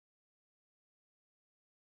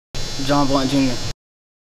John Blunt Jr.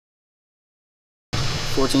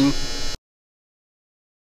 14.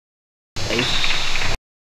 8.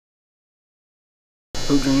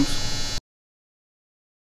 Hoop dreams.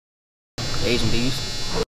 A's and B's.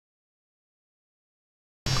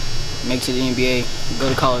 Make it to the NBA, go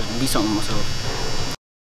to college, and be something myself.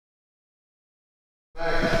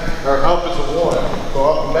 Or up is a 1. Go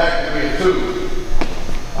up and back to be a 2.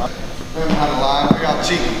 Remember how to line. We got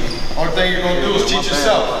cheating. Only thing you're gonna do is cheat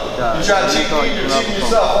yourself. You try to cheat me, you're cheating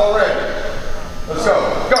yourself already. Let's go.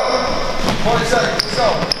 Go. 20 seconds. Let's go.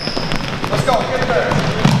 Let's go. Get there.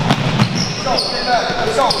 Let's go. Get back.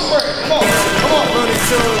 Let's go. Spring. Come on. Come on. Let's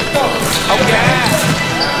go. Okay.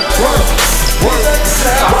 Work. Work.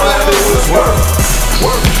 All I do is work.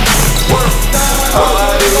 Work. Work. All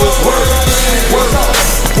I do is work. Work.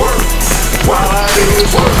 Work. All I do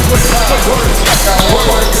is work. Work.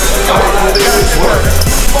 All I do is work.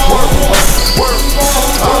 Work. Work.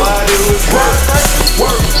 All I do is work.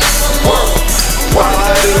 Work. Work. All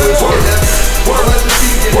I do is work. Work.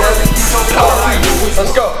 Work. All I do is work.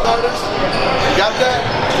 Let's go. Got that?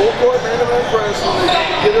 Full court, man-to-man press.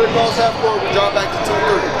 Get it across half court. We drop back to 2-3.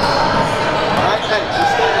 Alright, hey,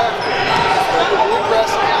 just stay after. Be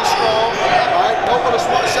aggressive, be strong. Alright, know what a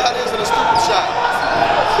smart shot is and a stupid shot.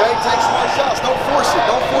 Okay, take smart shots. Don't force it.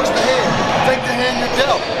 Don't force the hand. Take the hand you're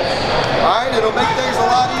dealt. Alright, it'll make things a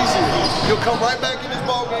lot easier. You'll come right back in this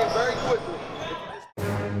ball game.